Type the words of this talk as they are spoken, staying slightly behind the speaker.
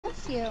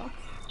you.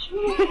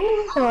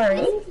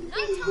 Sorry.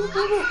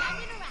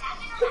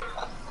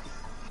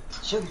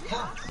 Should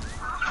come.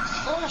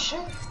 Oh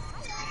shit.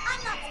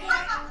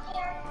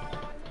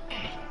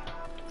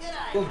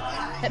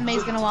 If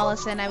May's gonna wall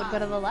us in, I would go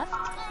to the left.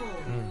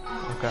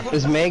 Okay.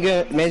 Is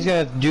May's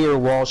gonna do her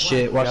wall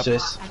shit. Watch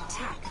this.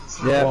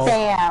 Yeah.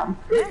 Damn.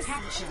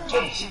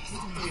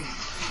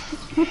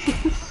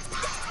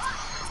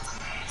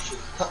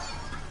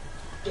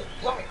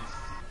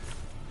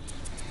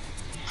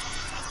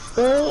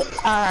 We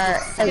are.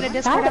 Get a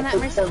Discord on that,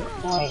 Mercy.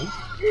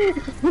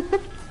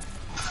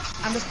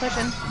 I'm just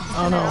pushing.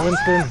 Oh no,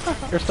 Winston!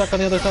 You're stuck on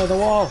the other side of the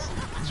wall!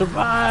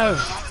 Survive!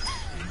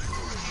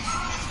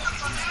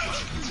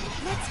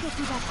 Let's get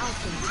you back out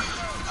there.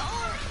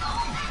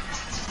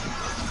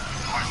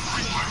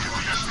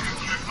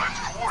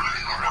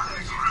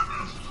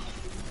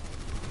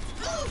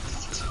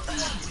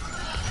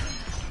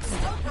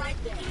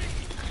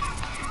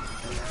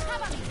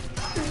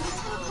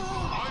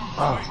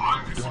 Oh.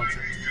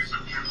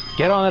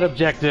 Get on that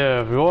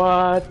objective!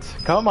 What?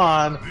 Come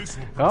on!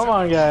 Come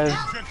on, guys!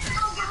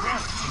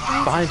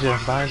 Behind you,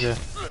 behind you.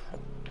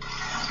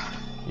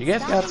 You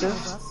guys got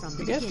this.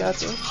 You guys got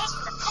this.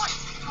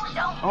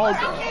 Oh,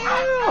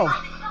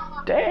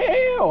 damn!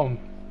 Damn!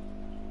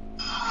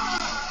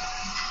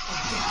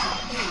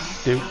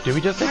 Did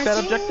we just take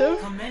that objective?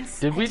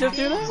 Did we just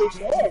do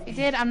that? You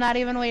did. I'm not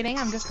even waiting.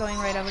 I'm just going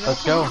right over there.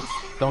 Let's go.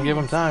 Don't give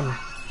him time.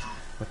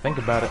 But think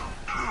about it.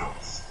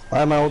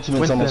 My ultimate's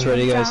Winston. almost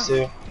ready, guys,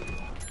 too.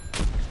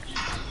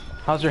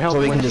 How's your health, So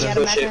we can Winston?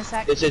 just push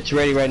it. It's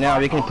ready right now.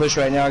 We can push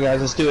right now,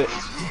 guys. Let's do it.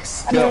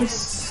 Go.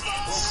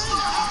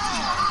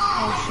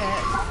 Oh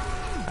shit.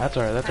 That's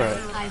alright, that's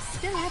alright.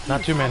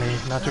 Not too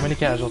many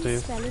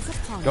casualties.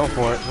 Go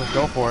for it, let's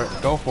go for it,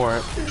 go for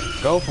it,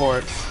 go for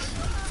it.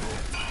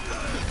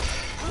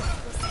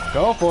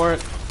 Go for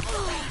it.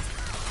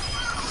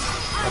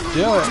 Let's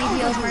do it. He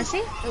heals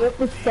Mercy. Rip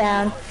this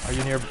down. Are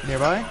you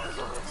nearby?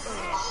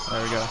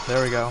 There we go,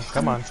 there we go.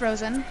 Come on.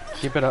 Frozen.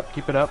 Keep it up,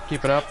 keep it up,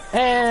 keep it up.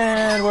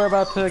 And we're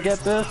about to get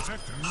this.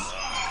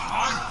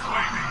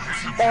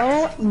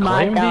 Oh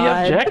my Claim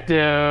god. the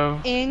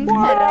objective.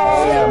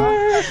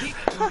 Incredible.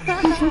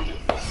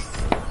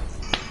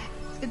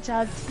 Good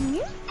job,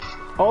 team.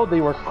 Oh, they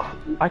were.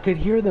 I could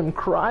hear them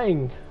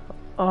crying.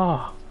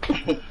 Oh.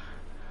 Oh,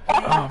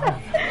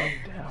 man.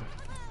 Damn.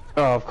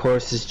 Oh, of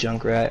course, this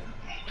Junkrat.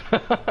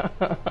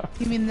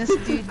 You mean this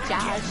dude,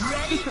 Josh?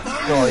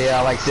 Oh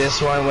yeah, like this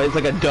one. It's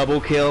like a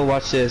double kill.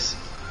 Watch this.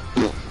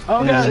 Oh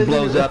and god. it just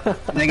blows up.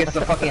 And then gets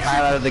the fucking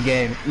highlight of the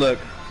game. Look.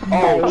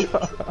 Oh.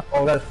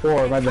 Oh, that's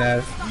 4. My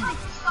bad.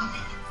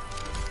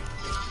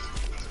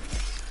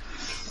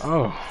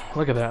 Oh,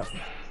 look at that.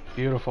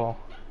 Beautiful.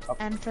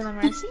 And for the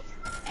Mercy.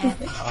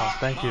 Oh,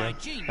 thank you.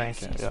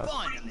 Thank you. Yes.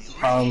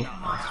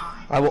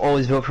 I will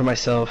always vote for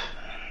myself.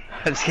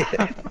 Just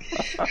kidding.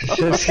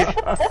 Just kidding.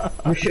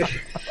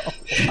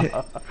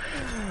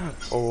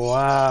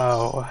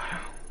 Wow.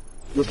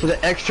 Look for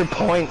the extra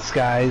points,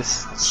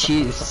 guys.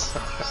 Jeez.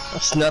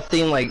 It's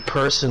nothing like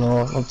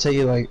personal. I'll tell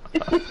you, like.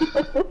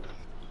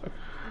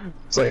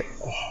 It's like,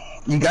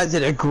 you guys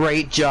did a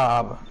great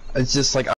job. It's just like.